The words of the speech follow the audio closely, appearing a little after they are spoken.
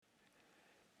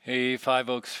Hey, Five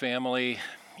Oaks family,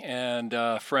 and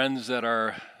friends that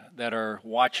are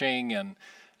watching, and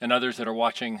others that are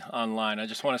watching online. I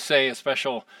just want to say a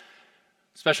special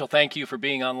thank you for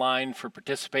being online, for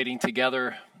participating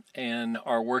together in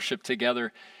our worship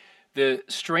together. The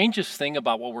strangest thing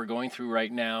about what we're going through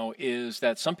right now is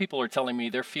that some people are telling me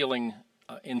they're feeling,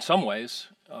 in some ways,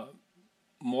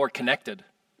 more connected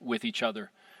with each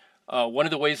other. One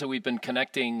of the ways that we've been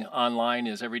connecting online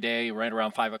is every day, right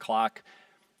around 5 o'clock.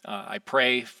 I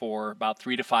pray for about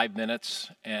 3 to 5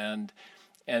 minutes, and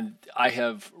I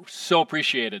have so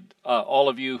appreciated all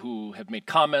of you who have made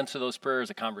comments to those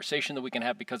prayers, a conversation that we can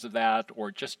have because of that,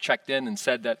 or just checked in and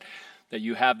said that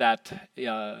you have that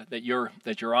that you're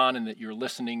on and that you're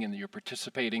listening and that you're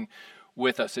participating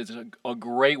with us. It's a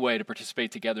great way to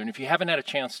participate together. And if you haven't had a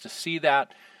chance to see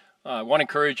that, I want to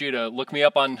encourage you to look me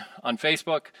up on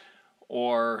Facebook,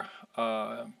 or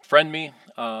friend me,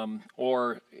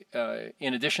 or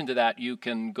in addition to that, you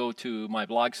can go to my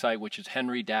blog site, which is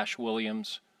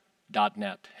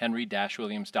henry-williams.net,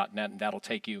 henry-williams.net, and that'll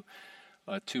take you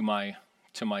to my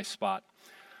spot.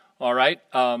 All right.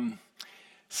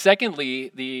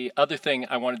 Secondly, the other thing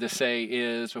I wanted to say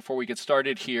is, before we get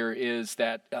started here, is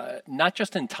that not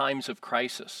just in times of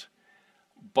crisis,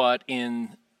 but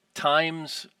in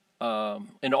times,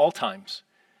 in all times,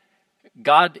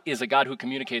 God is a God who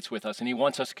communicates with us, and He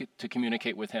wants us to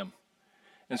communicate with Him.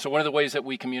 And so one of the ways that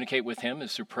we communicate with Him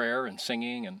is through prayer and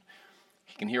singing, and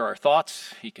He can hear our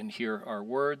thoughts, He can hear our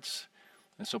words.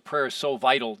 And so prayer is so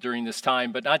vital during this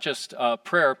time, but not just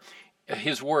prayer,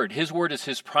 His Word. His Word is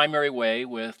His primary way.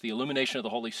 With the illumination of the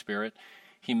Holy Spirit,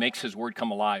 He makes His Word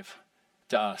come alive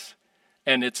to us.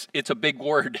 And it's a big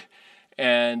word,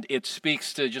 and it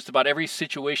speaks to just about every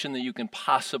situation that you can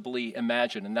possibly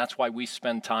imagine, and that's why we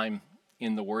spend time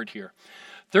in the Word here.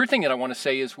 Third thing that I want to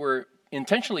say is we're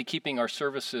intentionally keeping our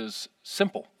services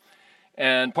simple.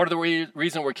 And part of the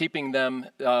reason we're keeping them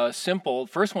simple,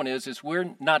 first one is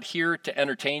we're not here to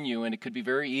entertain you, and it could be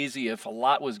very easy if a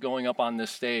lot was going up on this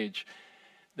stage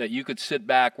that you could sit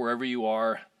back wherever you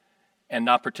are and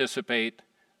not participate,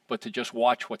 but to just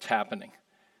watch what's happening.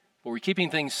 But we're keeping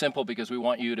things simple because we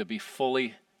want you to be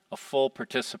a full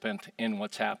participant in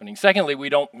what's happening. Secondly, we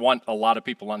don't want a lot of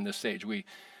people on this stage. We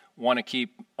want to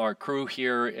keep our crew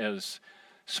here as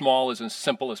small, as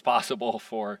simple as possible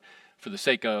for the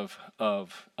sake of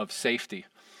safety.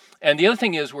 And the other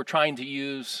thing is we're trying to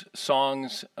use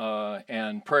songs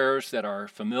and prayers that are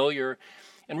familiar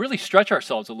and really stretch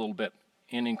ourselves a little bit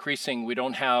in increasing. We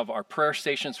don't have our prayer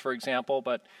stations, for example,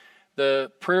 but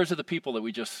the prayers of the people that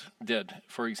we just did,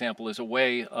 for example, is a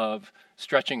way of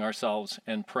stretching ourselves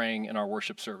and praying in our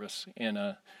worship service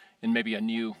in maybe a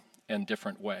new and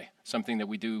different way, something that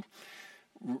we do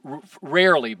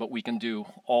rarely, but we can do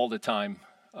all the time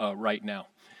right now.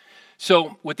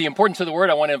 So with the importance of the Word,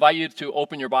 I want to invite you to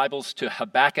open your Bibles to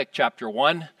Habakkuk chapter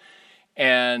 1,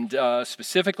 and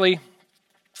specifically,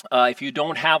 if you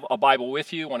don't have a Bible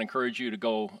with you, I want to encourage you to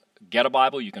go get a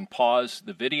Bible. You can pause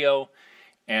the video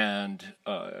and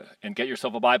get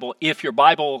yourself a Bible. If your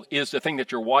Bible is the thing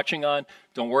that you're watching on,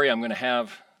 don't worry, I'm going to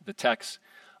have the text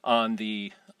on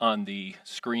the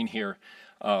screen here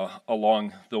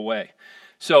along the way.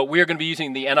 So we are going to be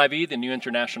using the NIV, the New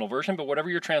International Version, but whatever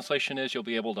your translation is, you'll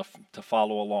be able to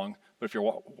follow along. But if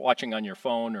you're watching on your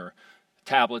phone or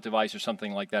tablet device or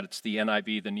something like that, it's the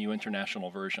NIV, the New International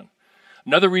Version.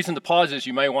 Another reason to pause is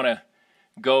you may want to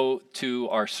go to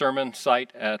our sermon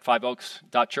site at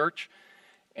fiveoaks.church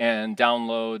and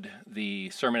download the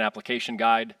sermon application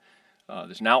guide.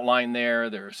 There's an outline there.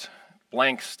 There's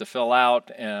blanks to fill out,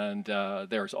 and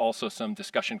there's also some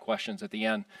discussion questions at the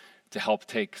end to help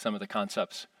take some of the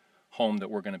concepts home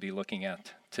that we're going to be looking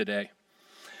at today.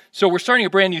 So we're starting a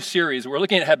brand new series. We're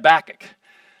looking at Habakkuk,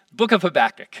 book of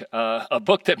Habakkuk, a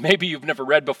book that maybe you've never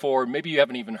read before, maybe you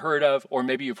haven't even heard of, or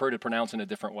maybe you've heard it pronounced in a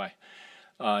different way.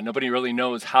 Nobody really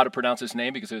knows how to pronounce his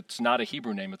name because it's not a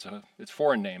Hebrew name, it's a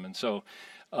foreign name, and so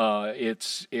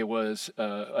it was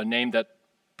a name that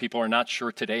people are not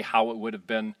sure today how it would have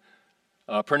been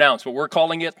pronounced, but we're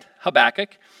calling it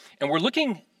Habakkuk, and we're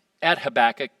looking at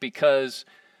Habakkuk because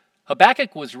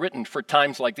Habakkuk was written for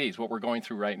times like these, what we're going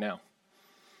through right now.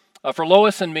 For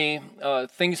Lois and me,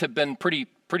 things have been pretty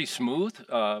smooth,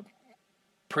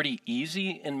 pretty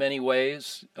easy in many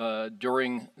ways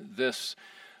during this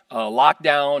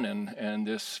lockdown and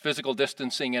this physical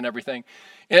distancing and everything.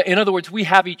 In other words, we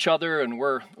have each other, and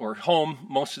we're home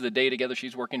most of the day together.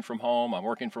 She's working from home, I'm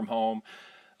working from home,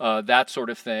 that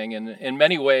sort of thing. And in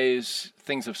many ways,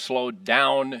 things have slowed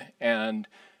down, and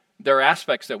there are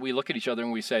aspects that we look at each other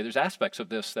and we say, there's aspects of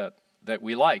this that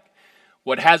we like.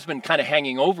 What has been kind of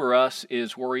hanging over us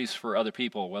is worries for other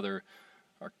people, whether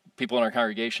our people in our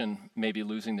congregation may be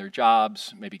losing their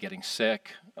jobs, maybe getting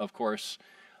sick, of course.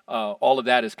 All of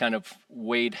that is kind of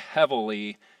weighed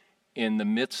heavily in the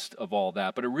midst of all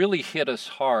that. But it really hit us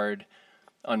hard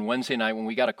on Wednesday night when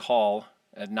we got a call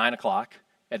at 9 o'clock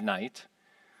at night.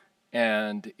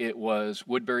 And it was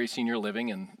Woodbury Senior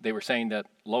Living, and they were saying that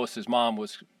Lois's mom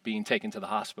was being taken to the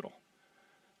hospital.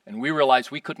 And we realized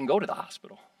we couldn't go to the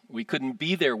hospital. We couldn't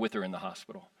be there with her in the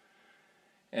hospital.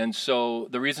 And so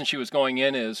the reason she was going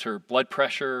in is her blood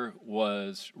pressure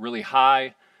was really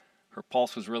high, her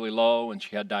pulse was really low, and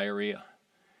she had diarrhea.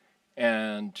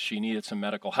 And she needed some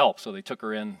medical help, so they took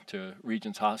her in to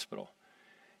Regents Hospital.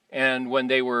 And when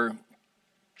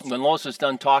Lois was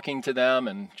done talking to them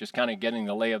and just kind of getting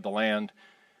the lay of the land,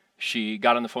 she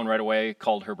got on the phone right away,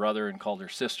 called her brother and called her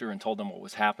sister and told them what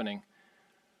was happening.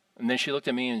 And then she looked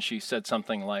at me and she said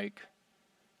something like,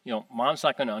 Mom's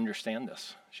not going to understand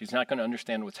this. She's not going to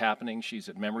understand what's happening. She's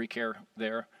at memory care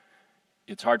there.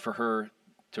 It's hard for her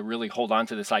to really hold on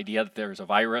to this idea that there's a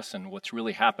virus and what's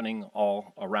really happening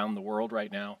all around the world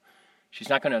right now. She's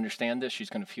not going to understand this. She's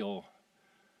going to feel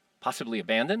possibly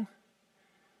abandoned.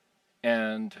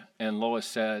 And Lois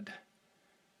said,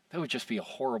 that would just be a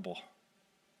horrible,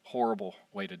 horrible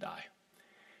way to die.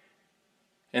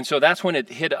 And so that's when it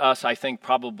hit us, I think,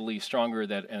 probably stronger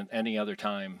than any other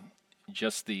time,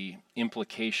 just the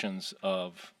implications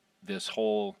of this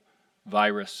whole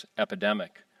virus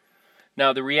epidemic.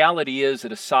 Now, the reality is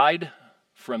that aside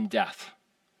from death,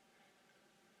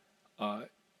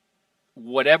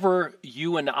 whatever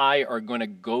you and I are going to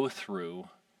go through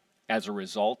as a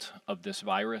result of this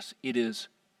virus, it is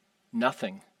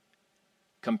nothing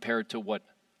compared to what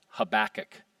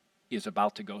Habakkuk is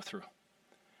about to go through.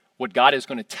 What God is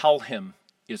going to tell him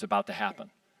is about to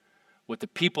happen. What the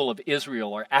people of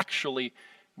Israel are actually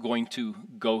going to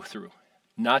go through.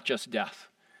 Not just death,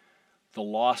 the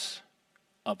loss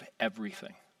of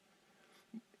everything.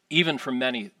 Even for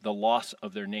many, the loss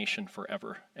of their nation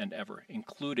forever and ever,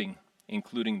 including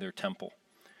their temple.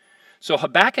 So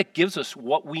Habakkuk gives us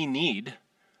what we need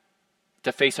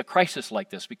to face a crisis like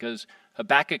this, because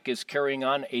Habakkuk is carrying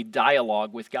on a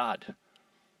dialogue with God.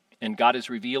 And God is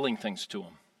revealing things to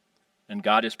him. And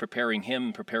God is preparing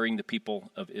him, preparing the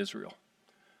people of Israel.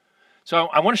 So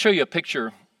I want to show you a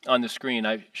picture on the screen.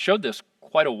 I showed this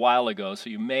quite a while ago, so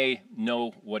you may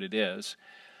know what it is.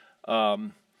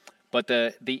 But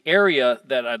the area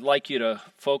that I'd like you to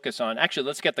focus on, actually,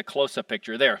 let's get the close-up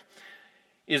picture there,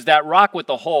 is that rock with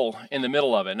the hole in the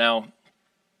middle of it. Now,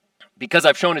 because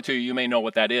I've shown it to you, you may know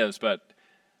what that is, but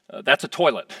that's a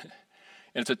toilet.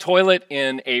 And it's a toilet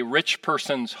in a rich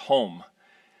person's home.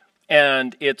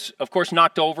 And it's, of course,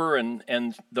 knocked over,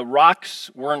 and the rocks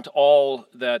weren't all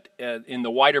that, in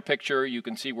the wider picture, you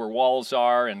can see where walls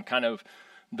are and kind of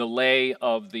the lay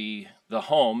of the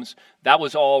homes. That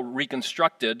was all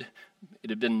reconstructed. It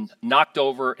had been knocked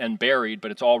over and buried, but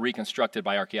it's all reconstructed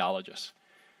by archaeologists.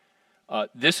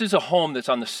 This is a home that's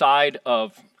on the side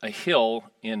of a hill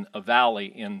in a valley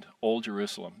in Old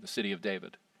Jerusalem, the city of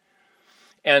David.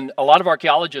 And a lot of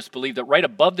archaeologists believe that right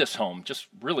above this home, just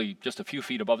a few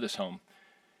feet above this home,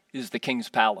 is the king's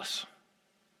palace.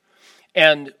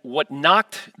 And what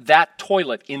knocked that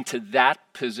toilet into that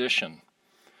position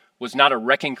was not a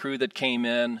wrecking crew that came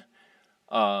in.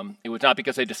 It was not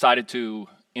because they decided to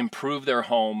improve their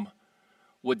home.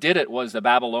 What did it was the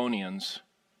Babylonians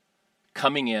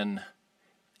coming in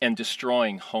and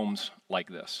destroying homes like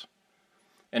this.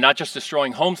 And not just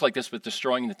destroying homes like this, but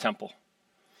destroying the temple.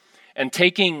 And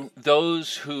taking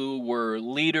those who were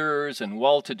leaders and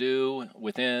well-to-do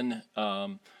within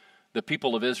the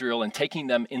people of Israel and taking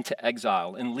them into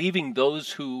exile and leaving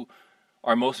those who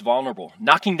are most vulnerable,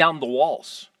 knocking down the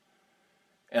walls,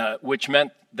 which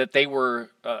meant that they were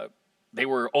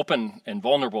open and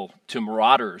vulnerable to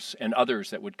marauders and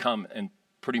others that would come and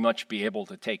pretty much be able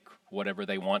to take whatever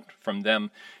they want from them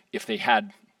if they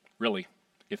had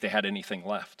anything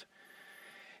left.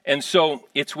 And so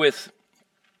it's with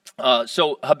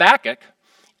So Habakkuk,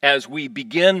 as we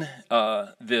begin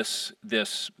this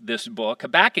book,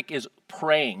 Habakkuk is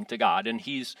praying to God, and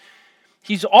he's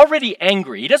already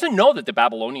angry. He doesn't know that the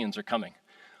Babylonians are coming,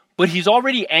 but he's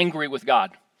already angry with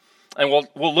God. And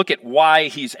we'll look at why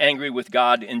he's angry with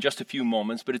God in just a few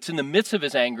moments, but it's in the midst of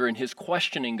his anger and his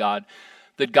questioning God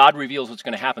that God reveals what's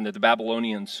going to happen, that the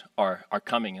Babylonians are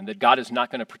coming, and that God is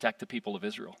not going to protect the people of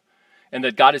Israel, and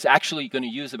that God is actually going to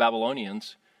use the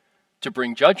Babylonians to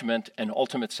bring judgment and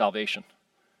ultimate salvation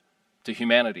to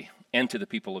humanity and to the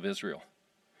people of Israel.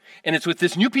 And it's with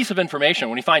this new piece of information,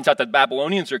 when he finds out that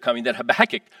Babylonians are coming, that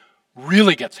Habakkuk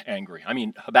really gets angry. I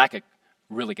mean, Habakkuk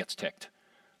really gets ticked.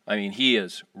 I mean, he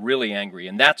is really angry.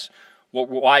 And that's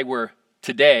why we're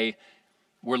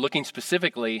looking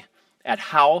specifically at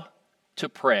how to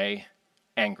pray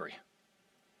angry.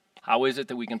 How is it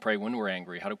that we can pray when we're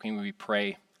angry? How can we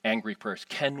pray angry prayers?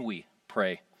 Can we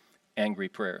pray angry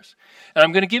prayers? And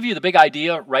I'm going to give you the big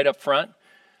idea right up front.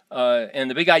 And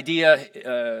the big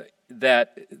idea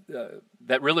that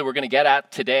really we're going to get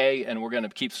at today, and we're going to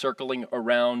keep circling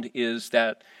around, is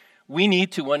that we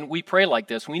need to, when we pray like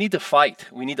this, we need to fight.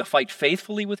 We need to fight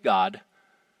faithfully with God,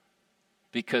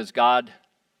 because God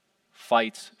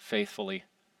fights faithfully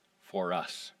for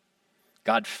us.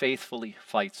 God faithfully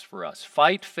fights for us.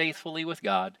 Fight faithfully with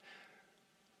God,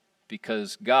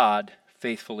 because God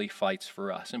faithfully fights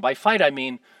for us. And by fight, I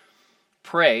mean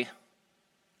pray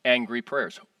angry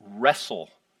prayers. Wrestle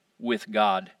with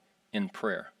God in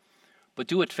prayer. But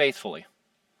do it faithfully.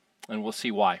 And we'll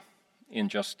see why in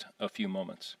just a few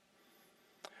moments.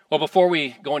 Well, before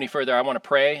we go any further, I want to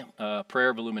pray a prayer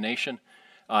of illumination,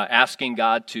 asking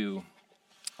God to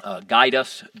guide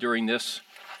us during this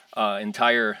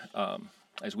entire,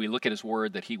 as we look at His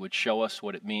Word, that He would show us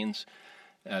what it means,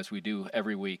 as we do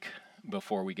every week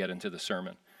before we get into the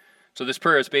sermon. So this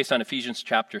prayer is based on Ephesians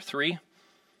chapter 3,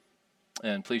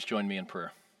 and please join me in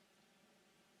prayer.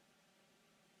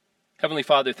 Heavenly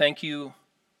Father, thank you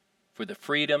for the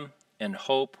freedom and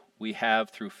hope we have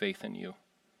through faith in you.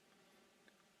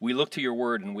 We look to your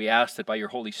word and we ask that by your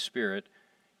Holy Spirit,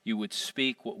 you would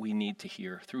speak what we need to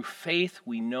hear. Through faith,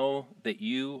 we know that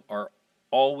you are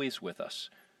always with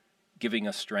us, giving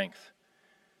us strength.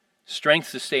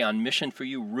 Strength to stay on mission for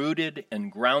you, rooted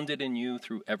and grounded in you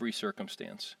through every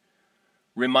circumstance.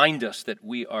 Remind us that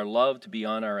we are loved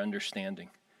beyond our understanding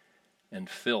and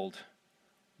filled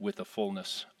with the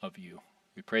fullness of you.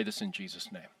 We pray this in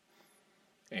Jesus' name.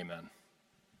 Amen.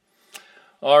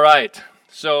 All right,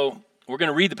 so we're going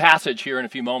to read the passage here in a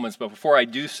few moments, but before I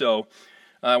do so,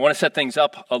 I want to set things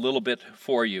up a little bit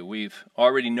for you. We've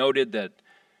already noted that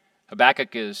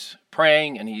Habakkuk is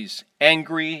praying and he's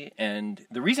angry, and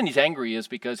the reason he's angry is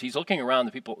because he's looking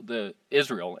around the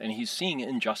Israel, and he's seeing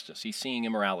injustice, he's seeing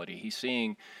immorality, he's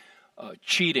seeing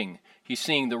cheating, he's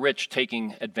seeing the rich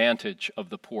taking advantage of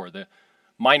the poor. The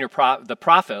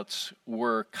prophets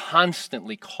were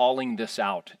constantly calling this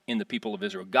out in the people of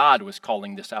Israel. God was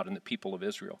calling this out in the people of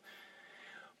Israel.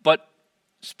 But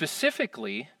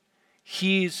specifically,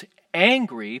 he's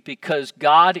angry because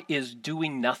God is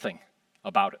doing nothing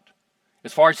about it.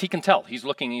 As far as he can tell, he's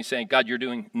looking and he's saying, God, you're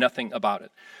doing nothing about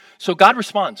it. So God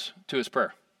responds to his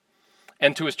prayer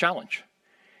and to his challenge.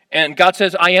 And God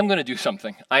says, I am going to do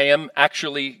something. I am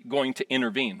actually going to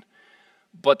intervene.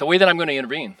 But the way that I'm going to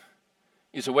intervene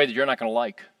is a way that you're not going to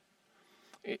like.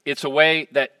 It's a way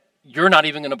that you're not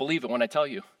even going to believe it when I tell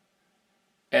you.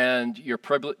 And you're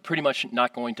pretty much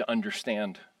not going to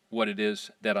understand what it is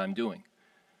that I'm doing.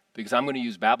 Because I'm going to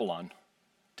use Babylon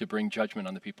to bring judgment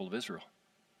on the people of Israel.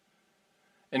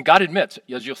 And God admits,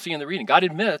 as you'll see in the reading, God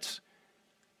admits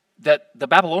that the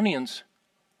Babylonians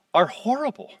are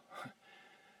horrible,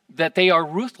 that they are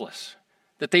ruthless,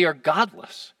 that they are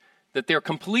godless, that they're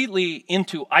completely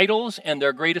into idols, and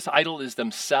their greatest idol is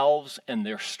themselves and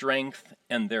their strength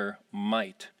and their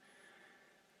might.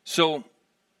 So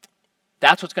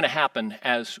that's what's going to happen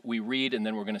as we read, and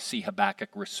then we're going to see Habakkuk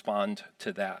respond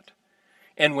to that.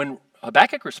 And when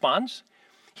Habakkuk responds,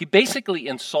 he basically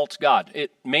insults God.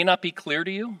 It may not be clear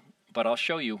to you, but I'll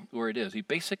show you where it is. He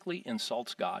basically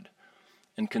insults God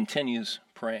and continues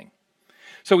praying.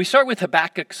 So we start with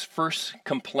Habakkuk's first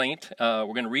complaint. We're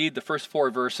going to read the first 4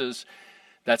 verses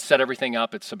that set everything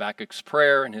up. It's Habakkuk's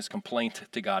prayer and his complaint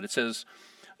to God. It says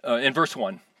in verse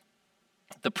 1,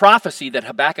 the prophecy that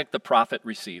Habakkuk the prophet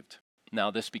received.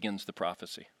 Now this begins the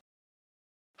prophecy.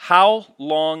 How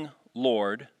long,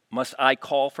 Lord, must I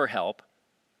call for help,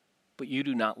 but you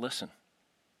do not listen?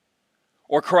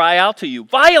 Or cry out to you,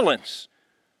 violence,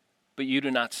 but you do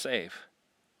not save?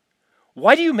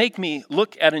 Why do you make me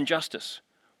look at injustice?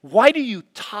 Why do you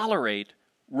tolerate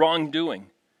wrongdoing?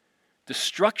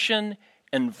 Destruction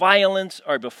and violence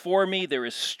are before me. There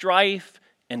is strife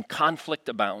and conflict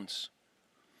abounds.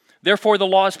 Therefore the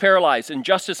law is paralyzed and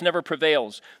justice never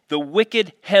prevails. The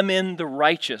wicked hem in the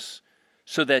righteous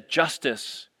so that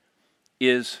justice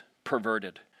is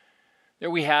perverted. There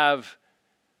we have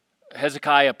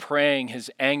Hezekiah praying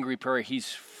his angry prayer.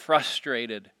 He's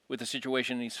frustrated with the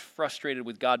situation. He's frustrated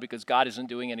with God because God isn't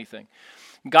doing anything.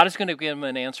 God is going to give him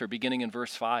an answer beginning in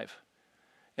verse 5.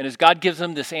 And as God gives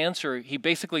him this answer, he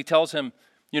basically tells him,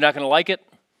 you're not going to like it.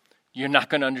 You're not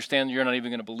going to understand. You're not even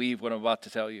going to believe what I'm about to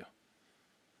tell you.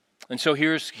 And so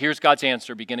here's God's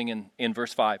answer beginning in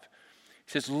verse 5. He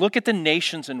He says, look at the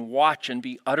nations and watch and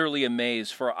be utterly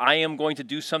amazed, for I am going to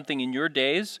do something in your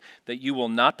days that you will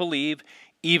not believe,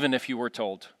 even if you were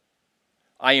told.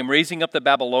 I am raising up the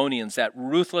Babylonians, that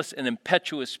ruthless and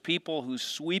impetuous people who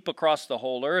sweep across the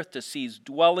whole earth to seize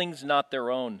dwellings not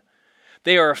their own.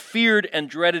 They are a feared and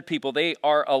dreaded people. They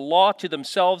are a law to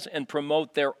themselves and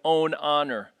promote their own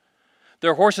honor.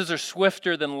 Their horses are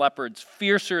swifter than leopards,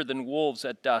 fiercer than wolves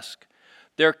at dusk.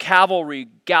 Their cavalry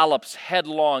gallops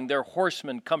headlong. Their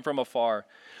horsemen come from afar.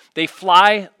 They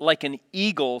fly like an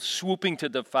eagle swooping to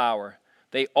devour.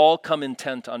 They all come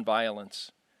intent on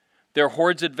violence. Their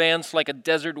hordes advance like a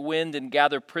desert wind and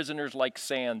gather prisoners like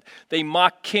sand. They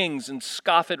mock kings and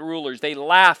scoff at rulers. They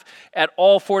laugh at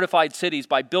all fortified cities.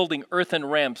 By building earthen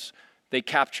ramps, they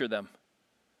capture them.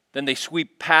 Then they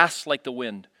sweep past like the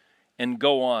wind and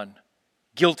go on.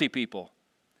 Guilty people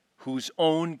whose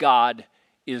own God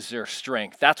is their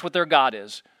strength. That's what their God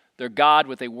is. Their God,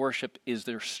 what they worship, is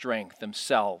their strength,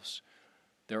 themselves,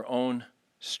 their own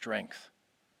strength.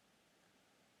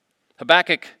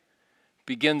 Habakkuk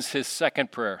begins his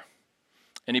second prayer,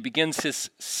 and he begins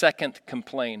his second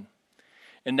complaint.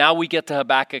 And now we get to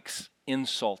Habakkuk's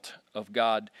insult of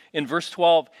God. In verse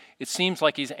 12, it seems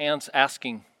like he's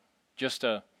asking just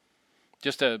a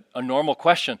normal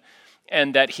question,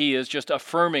 and that he is just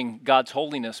affirming God's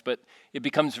holiness, but it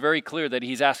becomes very clear that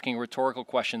he's asking a rhetorical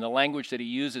question. The language that he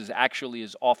uses actually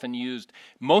is often used,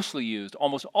 mostly used,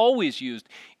 almost always used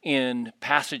in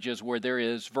passages where there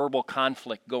is verbal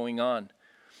conflict going on.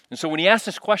 And so when he asks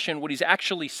this question, what he's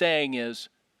actually saying is,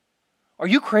 are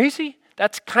you crazy?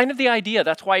 That's kind of the idea.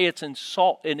 That's why it's an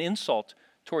insult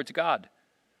towards God.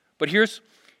 But here's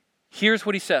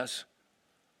what he says.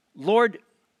 Lord,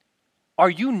 are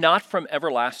you not from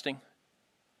everlasting?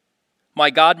 My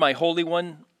God, my Holy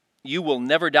One, you will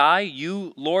never die.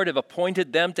 You, Lord, have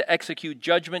appointed them to execute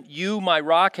judgment. You, my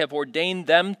rock, have ordained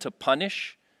them to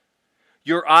punish.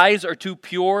 Your eyes are too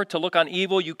pure to look on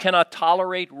evil. You cannot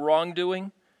tolerate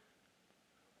wrongdoing.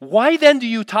 Why then do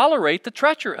you tolerate the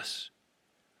treacherous?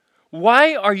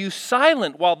 Why are you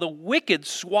silent while the wicked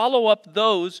swallow up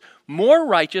those more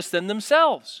righteous than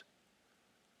themselves?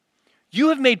 You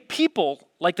have made people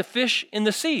like the fish in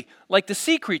the sea, like the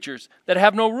sea creatures that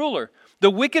have no ruler. The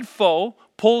wicked foe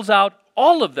pulls out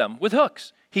all of them with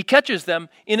hooks. He catches them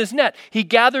in his net. He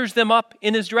gathers them up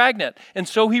in his dragnet, and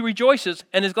so he rejoices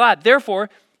and is glad.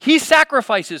 Therefore, he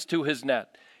sacrifices to his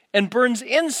net and burns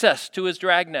incense to his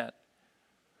dragnet.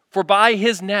 For by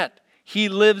his net he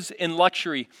lives in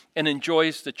luxury and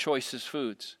enjoys the choicest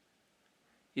foods.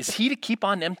 Is he to keep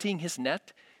on emptying his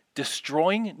net,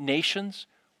 destroying nations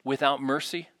without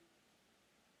mercy?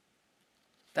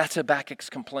 That's Habakkuk's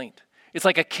complaint. It's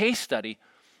like a case study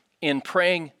in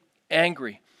praying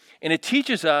angry. And it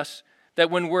teaches us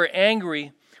that when we're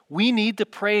angry, we need to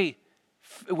pray.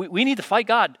 We need to fight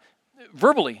God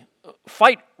verbally.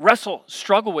 Fight, wrestle,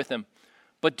 struggle with him.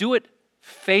 But do it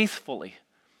faithfully,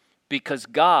 because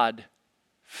God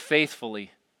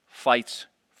faithfully fights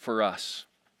for us.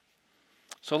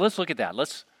 So let's look at that.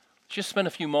 Let's just spend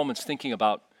a few moments thinking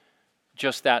about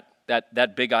just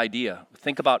that big idea.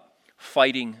 Think about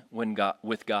fighting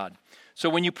with God. So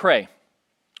when you pray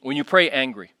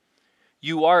angry,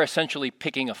 you are essentially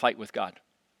picking a fight with God.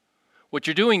 What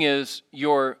you're doing is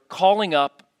you're calling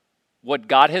up what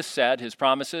God has said, his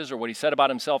promises, or what he said about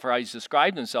himself, or how he's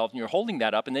described himself, and you're holding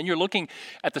that up, and then you're looking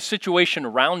at the situation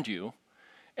around you,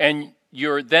 and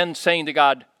you're then saying to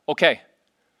God, okay,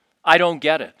 I don't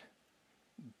get it.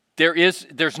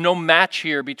 There's no match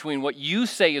here between what you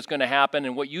say is going to happen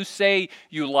and what you say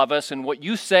you love us and what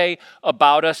you say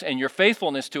about us and your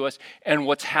faithfulness to us and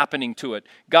what's happening to it.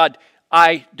 God,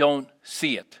 I don't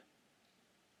see it.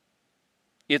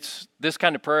 It's this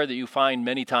kind of prayer that you find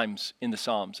many times in the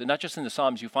Psalms. And not just in the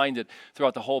Psalms, you find it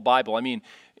throughout the whole Bible. I mean,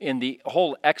 in the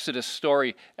whole Exodus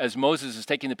story, as Moses is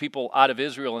taking the people out of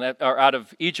Israel or out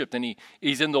of Egypt, and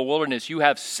he's in the wilderness, you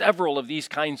have several of these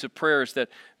kinds of prayers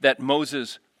that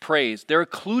Moses prays. They're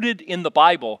included in the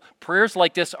Bible. Prayers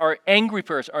like this are angry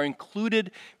prayers, are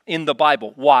included in the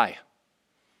Bible. Why?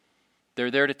 They're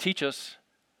there to teach us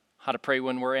how to pray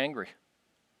when we're angry.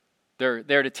 They're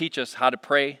there to teach us how to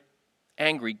pray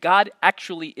angry. God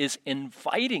actually is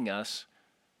inviting us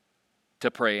to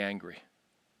pray angry.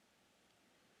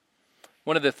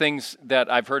 One of the things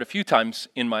that I've heard a few times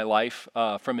in my life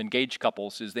from engaged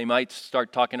couples is they might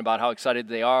start talking about how excited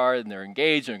they are and they're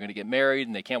engaged and they're going to get married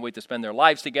and they can't wait to spend their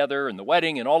lives together and the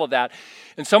wedding and all of that.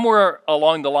 And somewhere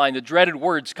along the line, the dreaded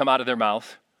words come out of their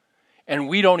mouth and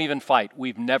we don't even fight.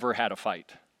 We've never had a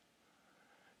fight.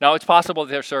 Now, it's possible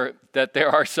that there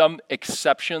are some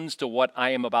exceptions to what I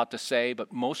am about to say,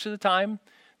 but most of the time,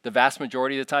 the vast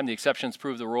majority of the time, the exceptions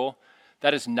prove the rule,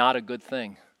 that is not a good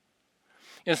thing.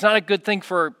 And it's not a good thing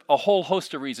for a whole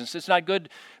host of reasons. It's not good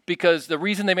because the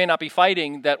reason they may not be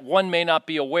fighting, that one may not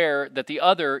be aware that the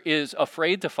other is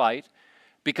afraid to fight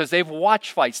because they've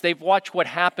watched fights. They've watched what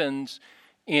happens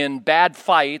in bad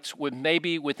fights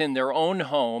maybe within their own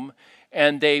home,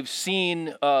 and they've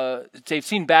seen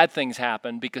bad things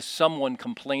happen because someone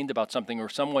complained about something or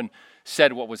someone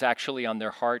said what was actually on their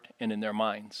heart and in their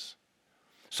minds.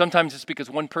 Sometimes it's because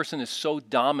one person is so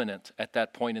dominant at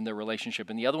that point in their relationship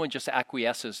and the other one just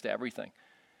acquiesces to everything.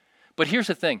 But here's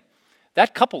the thing.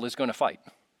 That couple is going to fight.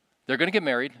 They're going to get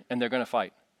married and they're going to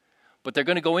fight. But they're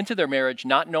going to go into their marriage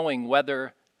not knowing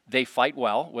whether they fight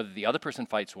well, whether the other person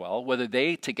fights well, whether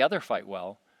they together fight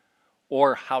well,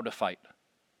 or how to fight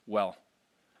well.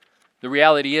 The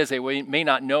reality is they may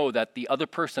not know that the other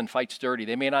person fights dirty.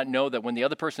 They may not know that when the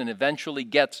other person eventually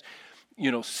gets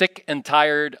sick and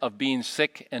tired of being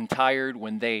sick and tired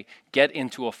when they get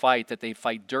into a fight, that they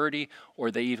fight dirty or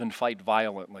they even fight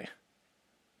violently.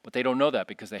 But they don't know that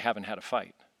because they haven't had a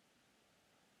fight.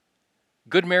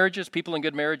 Good marriages, people in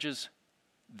good marriages,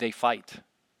 they fight.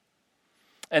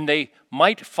 And they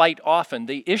might fight often.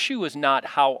 The issue is not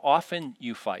how often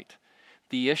you fight.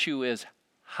 The issue is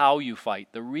how you fight.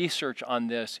 The research on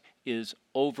this is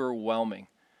overwhelming.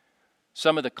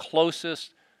 Some of the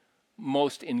closest,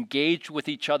 most engaged with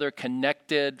each other,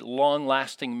 connected,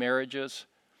 long-lasting marriages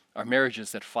are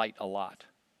marriages that fight a lot.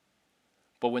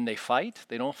 But when they fight,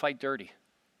 they don't fight dirty.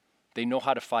 They know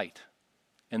how to fight,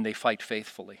 and they fight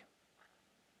faithfully.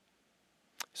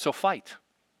 So fight.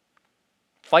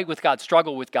 Fight with God,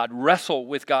 struggle with God, wrestle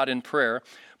with God in prayer,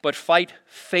 but fight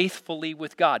faithfully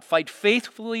with God. Fight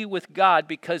faithfully with God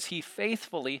because He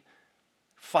faithfully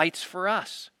fights for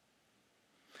us.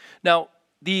 Now,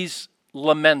 these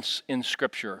laments in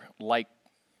Scripture, like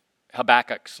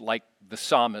Habakkuk's, like the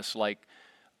psalmist, like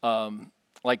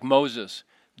Moses,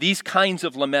 these kinds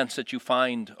of laments that you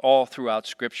find all throughout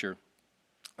Scripture,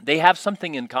 they have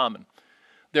something in common.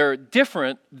 They're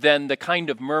different than the kind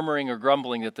of murmuring or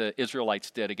grumbling that the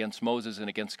Israelites did against Moses and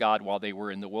against God while they were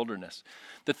in the wilderness.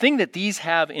 The thing that these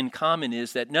have in common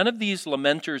is that none of these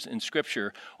lamenters in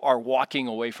Scripture are walking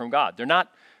away from God. They're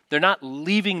not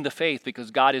leaving the faith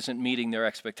because God isn't meeting their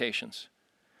expectations.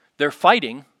 They're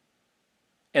fighting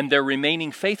and they're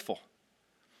remaining faithful.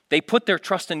 They put their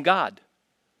trust in God.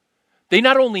 They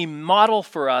not only model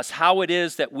for us how it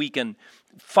is that we can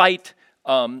fight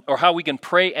or how we can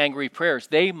pray angry prayers,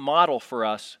 they model for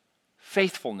us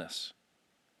faithfulness.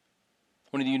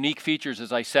 One of the unique features,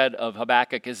 as I said, of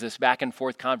Habakkuk is this back and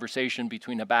forth conversation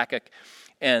between Habakkuk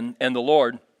and the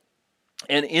Lord.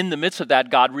 And in the midst of that,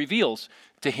 God reveals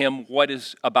to him what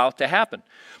is about to happen.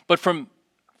 But from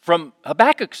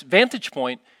Habakkuk's vantage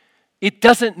point, it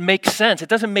doesn't make sense. It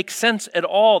doesn't make sense at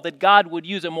all that God would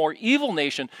use a more evil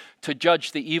nation to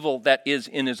judge the evil that is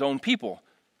in His own people.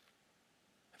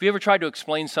 Have you ever tried to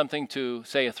explain something to,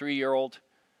 say, a 3-year-old?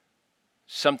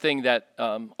 Something that,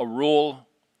 a rule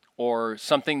or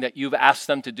something that you've asked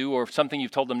them to do or something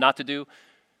you've told them not to do,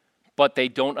 but they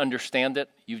don't understand it?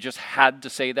 You've just had to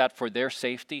say that for their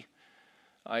safety?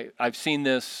 I've seen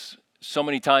this so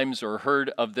many times or heard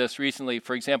of this recently.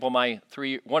 For example,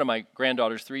 one of my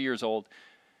granddaughters, 3 years old,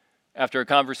 after a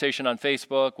conversation on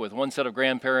Facebook with one set of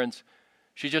grandparents,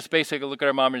 she just basically looked at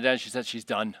her mom and dad and she said she's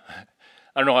done.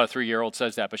 I don't know how a 3-year-old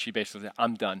says that, but she basically said,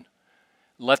 I'm done.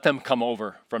 Let them come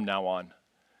over from now on.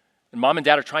 And mom and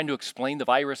dad are trying to explain the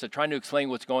virus. They're trying to explain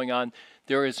what's going on.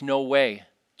 There is no way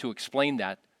to explain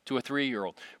that to a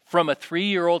 3-year-old. From a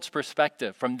 3-year-old's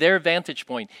perspective, from their vantage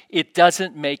point, it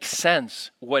doesn't make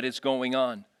sense what is going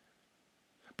on.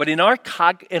 But in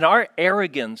our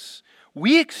arrogance,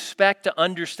 we expect to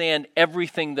understand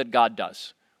everything that God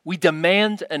does. We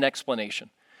demand an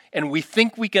explanation. And we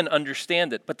think we can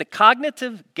understand it. But the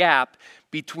cognitive gap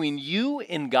between you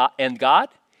and God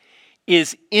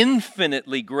is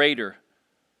infinitely greater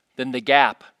than the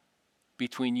gap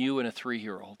between you and a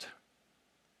 3-year-old.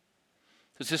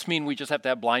 Does this mean we just have to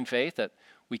have blind faith, that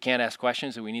we can't ask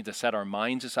questions and we need to set our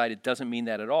minds aside? It doesn't mean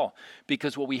that at all.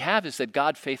 Because what we have is that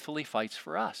God faithfully fights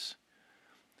for us.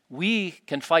 We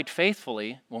can fight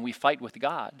faithfully when we fight with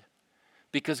God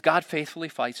because God faithfully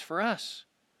fights for us.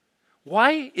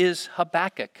 Why is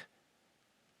Habakkuk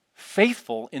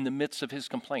faithful in the midst of his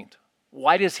complaint?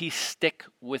 Why does he stick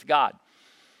with God?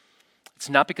 It's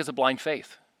not because of blind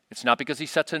faith. It's not because he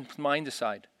sets his mind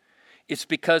aside. It's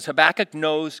because Habakkuk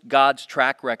knows God's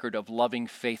track record of loving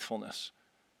faithfulness.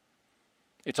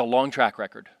 It's a long track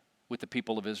record with the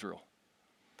people of Israel.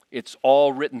 It's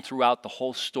all written throughout the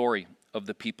whole story of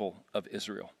the people of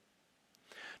Israel.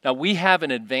 Now, we have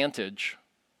an advantage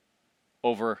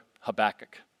over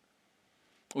Habakkuk?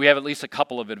 We have at least a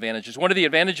couple of advantages. One of the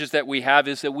advantages that we have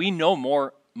is that we know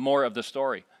more of the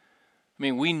story. I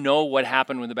mean, we know what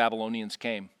happened when the Babylonians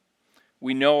came.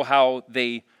 We know how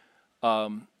they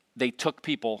took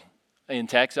people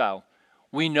into exile.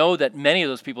 We know that many of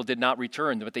those people did not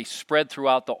return, but they spread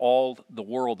throughout the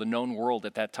world, the known world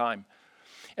at that time.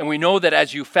 And we know that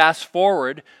as you fast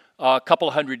forward a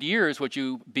couple hundred years, what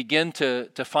you begin to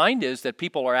find is that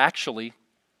people are actually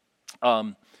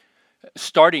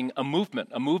starting a movement.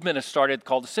 A movement has started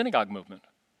called the synagogue movement.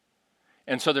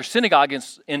 And so there's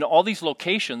synagogues in all these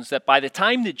locations that by the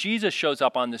time that Jesus shows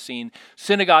up on the scene,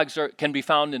 synagogues can be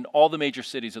found in all the major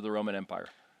cities of the Roman Empire.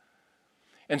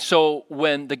 And so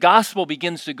when the gospel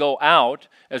begins to go out,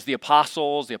 as the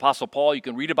Apostle Paul, you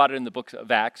can read about it in the book of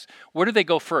Acts, where do they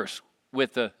go first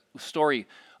with the story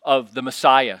of the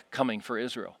Messiah coming for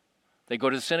Israel? They go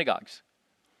to the synagogues.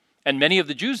 And many of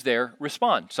the Jews there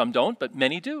respond. Some don't, but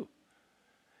many do.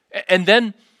 And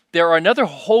then there are another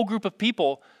whole group of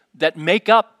people that make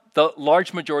up the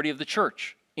large majority of the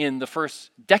church in the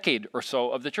first decade or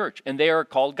so of the church. And they are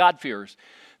called God-fearers.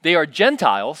 They are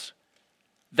Gentiles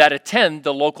that attend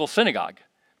the local synagogue.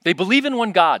 They believe in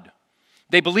one God.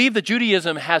 They believe that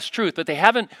Judaism has truth, but they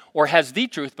haven't, or has the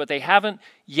truth, but they haven't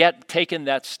yet taken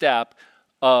that step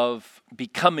of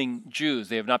becoming Jews.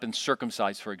 They have not been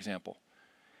circumcised, for example.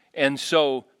 And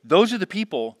so those are the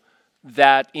people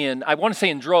that I want to say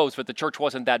in droves, but the church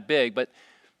wasn't that big,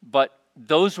 but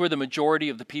those were the majority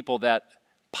of the people that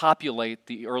populate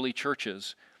the early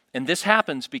churches. And this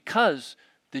happens because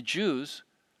the Jews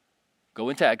go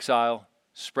into exile,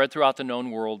 spread throughout the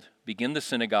known world, begin the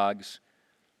synagogues,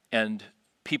 and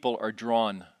people are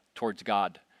drawn towards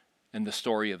God and the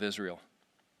story of Israel.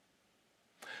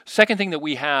 Second thing that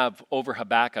we have over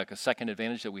Habakkuk, a second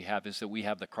advantage that we have, is that we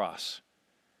have the cross.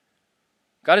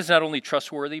 God is not only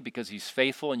trustworthy because he's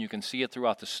faithful, and you can see it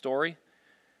throughout the story,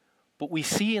 but we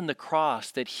see in the cross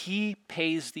that he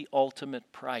pays the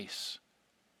ultimate price.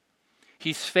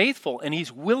 He's faithful and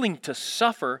he's willing to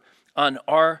suffer on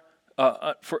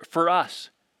for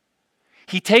us.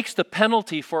 He takes the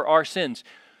penalty for our sins.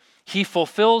 He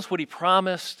fulfills what he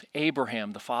promised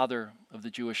Abraham, the father of the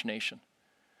Jewish nation,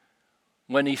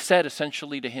 when he said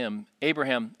essentially to him,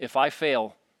 Abraham, if I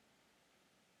fail,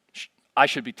 I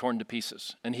should be torn to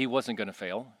pieces. And he wasn't going to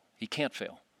fail. He can't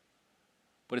fail.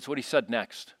 But it's what he said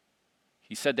next.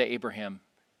 He said to Abraham,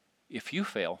 if you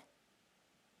fail,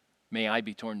 may I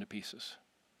be torn to pieces.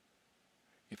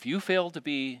 If you fail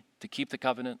to keep the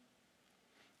covenant,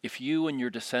 if you and your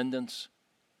descendants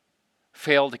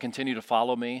fail to continue to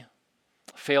follow me,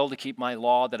 fail to keep my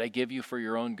law that I give you for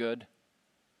your own good,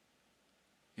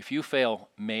 if you fail,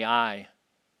 may I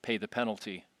pay the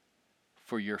penalty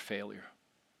for your failure.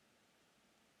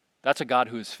 That's a God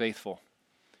who is faithful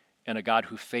and a God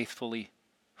who faithfully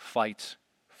fights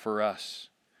for us.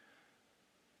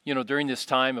 You know, during this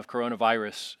time of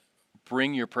coronavirus,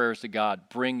 bring your prayers to God.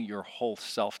 Bring your whole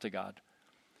self to God.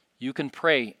 You can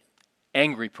pray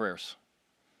angry prayers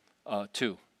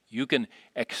too. You can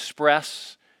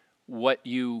express what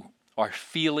you are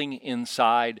feeling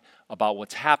inside about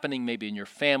what's happening maybe in your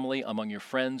family, among your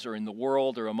friends, or in the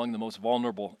world, or among the most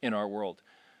vulnerable in our world.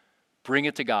 Bring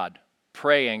it to God.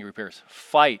 Pray angry prayers.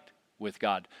 Fight with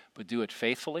God, but do it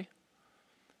faithfully,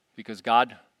 because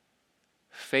God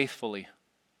faithfully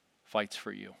fights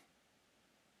for you.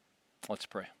 Let's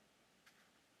pray.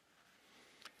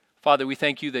 Father, we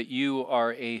thank you that you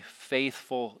are a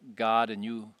faithful God and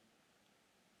you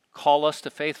call us to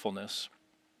faithfulness,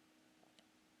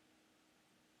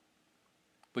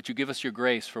 but you give us your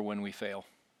grace for when we fail.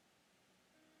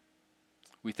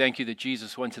 We thank you that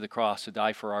Jesus went to the cross to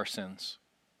die for our sins,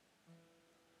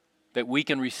 that we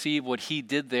can receive what he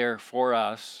did there for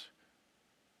us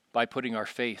by putting our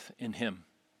faith in him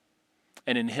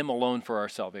and in him alone for our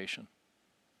salvation.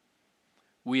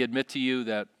 We admit to you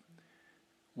that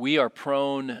we are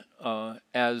prone,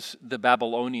 as the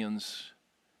Babylonians,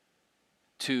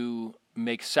 to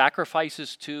make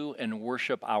sacrifices to and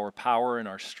worship our power and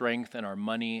our strength and our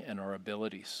money and our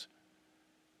abilities.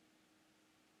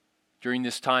 During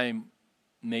this time,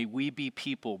 may we be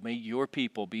people, may your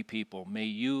people be people, may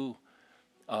you,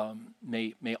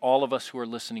 may all of us who are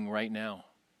listening right now,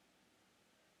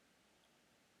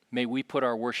 may we put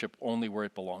our worship only where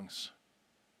it belongs.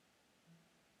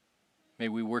 May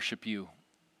we worship you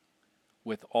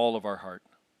with all of our heart,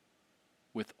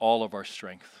 with all of our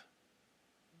strength,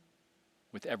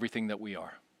 with everything that we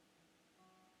are.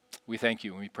 We thank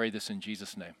you and we pray this in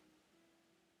Jesus' name.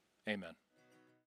 Amen.